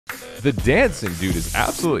The dancing, dude, is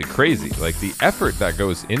absolutely crazy. Like, the effort that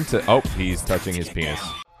goes into... Oh, he's touching his penis.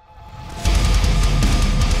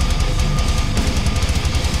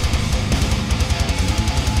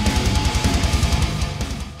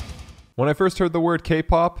 When I first heard the word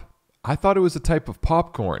K-pop, I thought it was a type of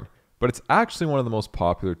popcorn, but it's actually one of the most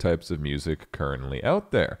popular types of music currently out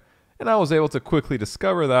there. And I was able to quickly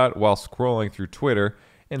discover that while scrolling through Twitter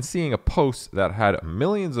and seeing a post that had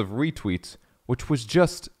millions of retweets, which was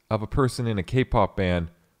just of a person in a K-pop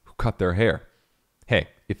band who cut their hair. Hey,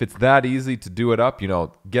 if it's that easy to do it up, you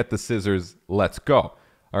know, get the scissors, let's go.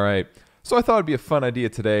 All right. So I thought it'd be a fun idea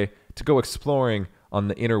today to go exploring on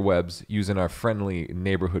the interwebs using our friendly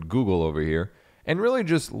neighborhood Google over here and really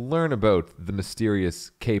just learn about the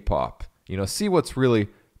mysterious K-pop. You know, see what's really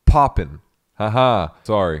poppin'. Haha.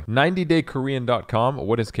 Sorry. 90daykorean.com.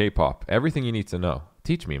 What is K-pop? Everything you need to know.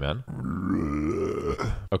 Teach me, man.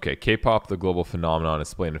 Okay, K-pop, the global phenomenon,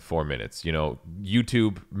 explained in 4 minutes. You know,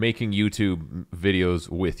 YouTube, making YouTube videos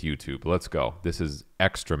with YouTube. Let's go. This is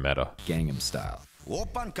extra meta. Gangnam Style.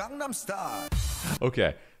 Oppan Gangnam Style.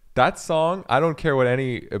 Okay, that song, I don't care what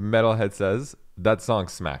any metalhead says, that song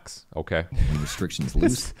smacks, okay? Restrictions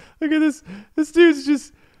loose. Look at this.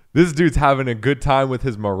 This dude's having a good time with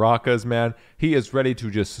his maracas, man. He is ready to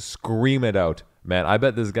just scream it out. Man, I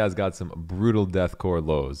bet this guy's got some brutal deathcore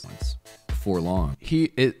lows. Before long.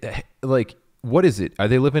 Like, what is it? Are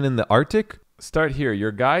they living in the Arctic? Start here.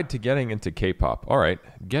 Your guide to getting into K-pop. All right,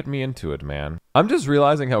 get me into it, man. I'm just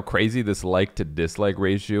realizing how crazy this like to dislike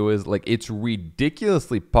ratio is. Like, it's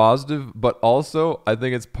ridiculously positive, but also I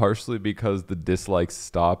think it's partially because the dislikes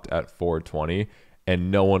stopped at 420 and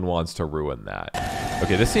no one wants to ruin that.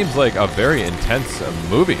 Okay, this seems like a very intense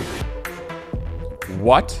movie.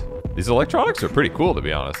 What? These electronics are pretty cool, to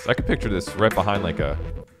be honest. I could picture this right behind like a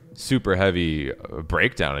super heavy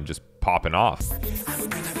breakdown and just popping off.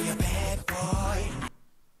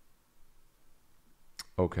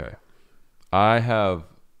 Okay. I have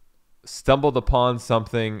stumbled upon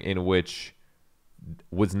something in which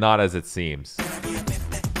was not as it seems.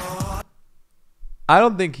 I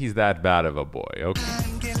don't think he's that bad of a boy.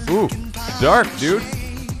 Okay. Ooh, dark, dude.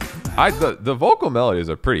 The vocal melodies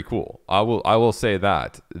are pretty cool. I will say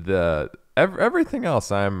that. Everything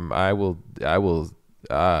else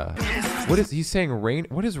what is he saying? Rain?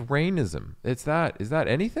 What is rainism? Is that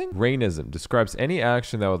anything? Rainism describes any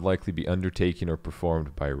action that would likely be undertaken or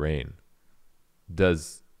performed by rain.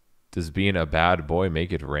 Does being a bad boy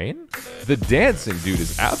make it rain? The dancing, dude,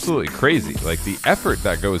 is absolutely crazy. Like, the effort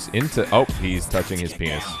that goes into... Oh, he's touching his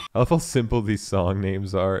penis. I love how simple these song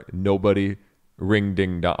names are. Nobody, Ring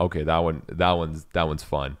Ding Dong. Okay, that one's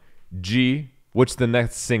fun. G, what's the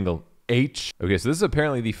next single? H. Okay, so this is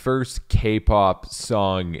apparently the first K-pop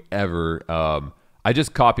song ever. I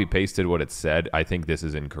just copy pasted what it said. I think this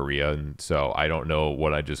is in Korean, so I don't know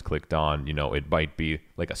what I just clicked on. You know, it might be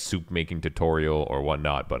like a soup making tutorial or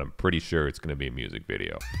whatnot, but I'm pretty sure it's going to be a music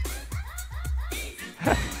video.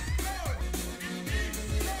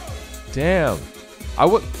 Damn.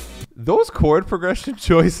 Those chord progression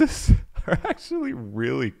choices are actually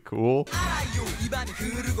really cool.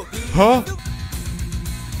 Huh?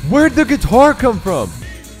 Where'd the guitar come from?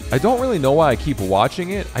 I don't really know why I keep watching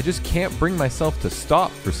it. I just can't bring myself to stop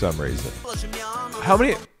for some reason. How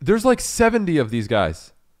many? There's like 70 of these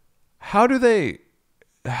guys. How do they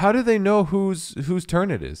know whose turn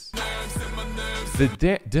it is?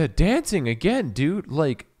 The dancing again, dude.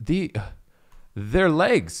 Like their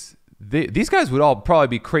legs. These guys would all probably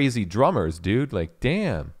be crazy drummers, dude. Like,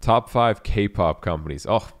 damn. Top 5 K-pop companies.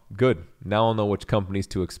 Oh, good. Now I'll know which companies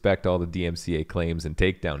to expect all the DMCA claims and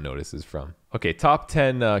takedown notices from. Okay, top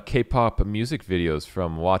 10 K-pop music videos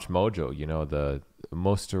from Watch Mojo. You know, the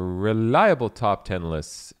most reliable top 10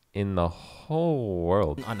 lists in the whole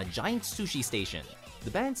world. On a giant sushi station, the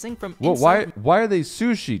band sing from well, inside... why are they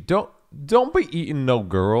sushi? Don't be eating no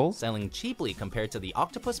girls. Selling cheaply compared to the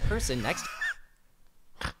octopus person next...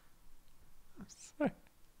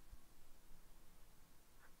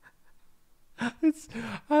 I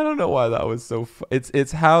don't know why that was so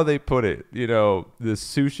it's how they put it. You know, the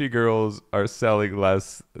sushi girls are selling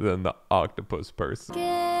less than the octopus person.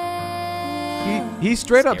 He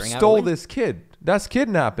straight up stole this kid. That's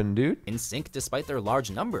kidnapping, dude. In sync despite their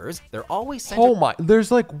large numbers, they're always centered... Oh my,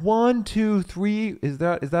 there's like 1, 2, 3. Is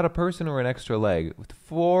that a person or an extra leg?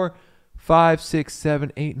 4, 5, 6,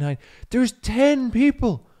 7, 8, 9. There's 10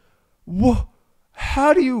 people. Whoa.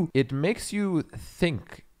 How do you... It makes you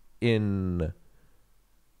think in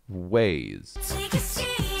ways.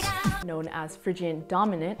 Known as Phrygian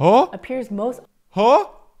dominant, huh? appears most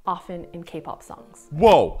often in K-pop songs.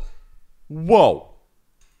 Whoa.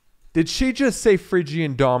 Did she just say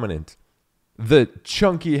Phrygian dominant? The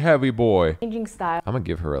chunky heavy boy. Changing style. I'm gonna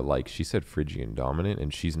give her a like. She said Phrygian dominant,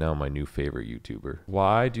 and she's now my new favorite YouTuber.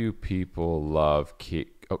 Why do people love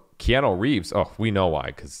Keanu Reeves? Oh, we know why,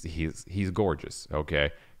 because he's gorgeous.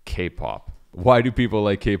 Okay, K-pop. Why do people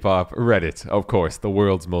like K-pop? Reddit, of course, the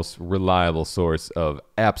world's most reliable source of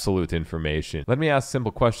absolute information. Let me ask a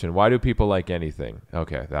simple question. Why do people like anything?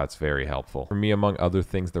 Okay, that's very helpful. For me, among other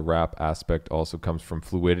things, the rap aspect also comes from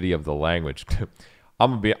fluidity of the language.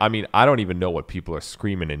 I mean, I don't even know what people are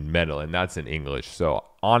screaming in metal, and that's in English. So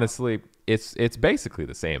honestly, it's basically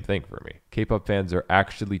the same thing for me. K-pop fans are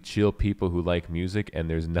actually chill people who like music, and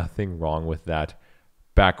there's nothing wrong with that.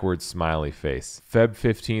 Backward smiley face. Feb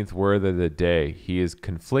 15th word of the day. He is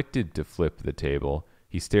conflicted to flip the table.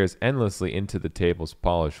 He stares endlessly into the table's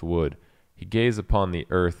polished wood. He gazes upon the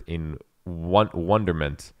earth in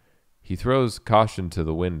wonderment. He throws caution to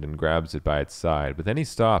the wind and grabs it by its side, but then he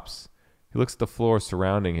stops. He looks at the floor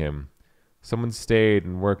surrounding him. Someone stayed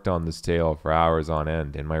and worked on this tale for hours on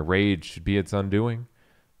end, and my rage should be its undoing.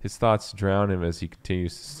 His thoughts drown him as he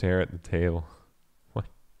continues to stare at the table.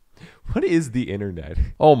 What is the internet?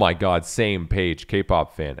 Oh my god, same page,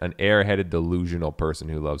 K-pop fan, an airheaded delusional person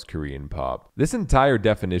who loves Korean pop. This entire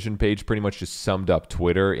definition page pretty much just summed up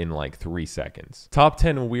Twitter in like 3 seconds. Top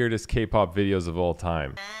 10 weirdest K-pop videos of all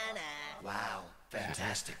time. Wow,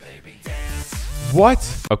 fantastic, baby.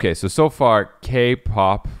 What? Okay, so far,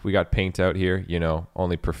 K-pop, we got Paint out here, you know,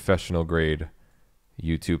 only professional grade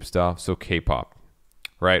YouTube stuff. So K-pop,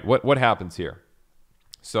 right? What happens here?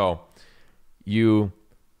 So you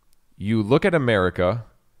look at America,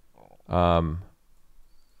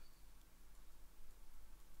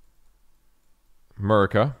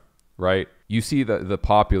 right? You see the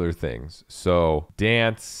popular things. So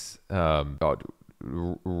dance,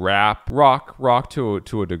 rap, rock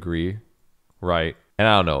to a degree, right? And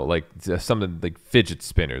I don't know, like something like fidget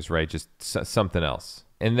spinners, right? Just something else.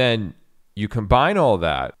 And then you combine all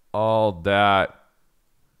that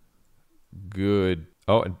good.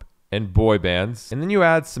 Oh, and boy bands. And then you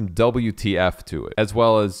add some WTF to it, as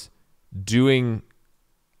well as doing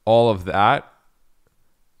all of that,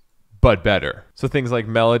 but better. So things like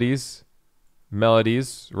melodies,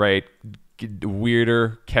 right?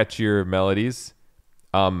 Weirder, catchier melodies.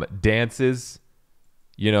 Dances,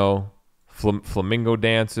 you know, flamingo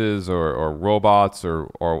dances or robots or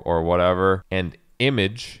whatever. And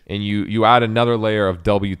image, and you add another layer of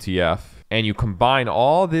WTF, and you combine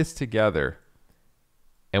all this together.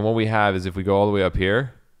 And what we have is, if we go all the way up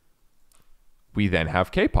here, we then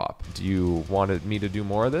have K-pop. Do you want me to do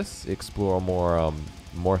more of this? Explore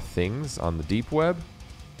more things on the deep web?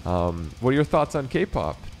 What are your thoughts on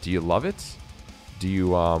K-pop? Do you love it? Do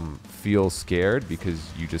you feel scared because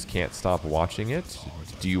you just can't stop watching it?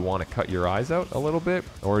 Do you want to cut your eyes out a little bit?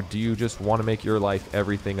 Or do you just want to make your life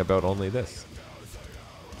everything about only this?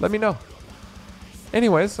 Let me know.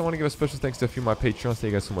 Anyways, I want to give a special thanks to a few of my Patreons. Thank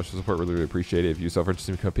you guys so much for the support. Really appreciate it. If you yourself are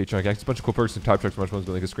interested in becoming a Patreon, guys, a bunch of cool perks and type tracks, much more.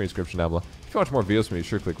 Link in the screen description down below. If you want more videos from me, be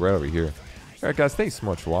sure to click right over here. Alright guys, thanks so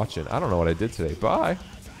much for watching. I don't know what I did today. Bye.